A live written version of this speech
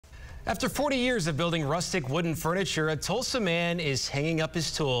After 40 years of building rustic wooden furniture, a Tulsa man is hanging up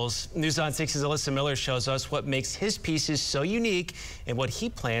his tools. News on 6's Alyssa Miller shows us what makes his pieces so unique and what he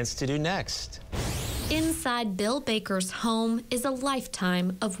plans to do next. Inside Bill Baker's home is a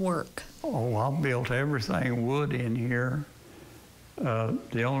lifetime of work. Oh, I built everything wood in here.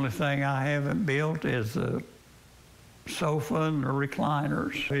 The only thing I haven't built is the sofa and the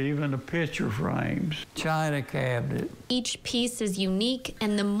recliners, even the picture frames, china cabinet. Each piece is unique,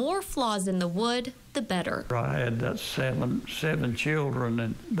 and the more flaws in the wood, the better. I had that seven children,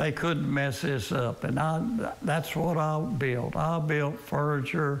 and they couldn't mess this up, and that's what I built. I built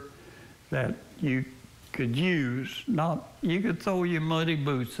furniture that you could use. You could throw your muddy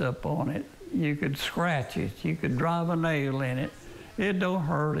boots up on it. You could scratch it. You could drive a nail in it. It don't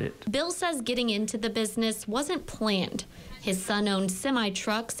hurt it. Bill says getting into the business wasn't planned. His son owned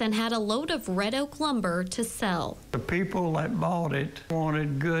semi-trucks and had a load of red oak lumber to sell. The people that bought it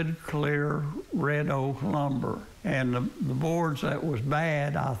wanted good, clear red oak lumber. And the boards that was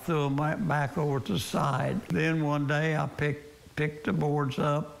bad, I threw them back over to the side. Then one day I picked the boards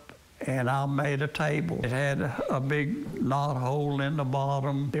up and I made a table. It had a big knot hole in the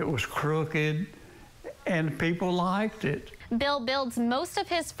bottom. It was crooked and people liked it. Bill builds most of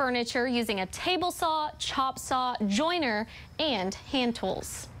his furniture using a table saw, chop saw, joiner, and hand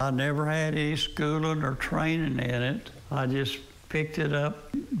tools. I never had any schooling or training in it. I just picked it up,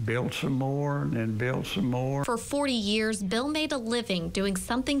 built some more, and then built some more. For 40 years, Bill made a living doing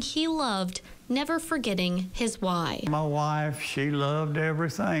something he loved, never forgetting his why. My wife, she loved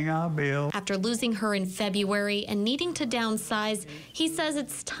everything I built. After losing her in February and needing to downsize, he says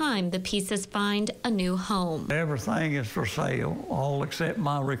it's time the pieces find a new home. Everything is for sale, all except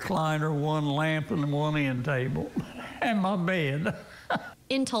my recliner, one lamp, and one end table, and my bed.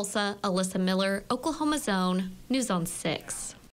 In Tulsa, Alyssa Miller, Oklahoma's Own, News on 6.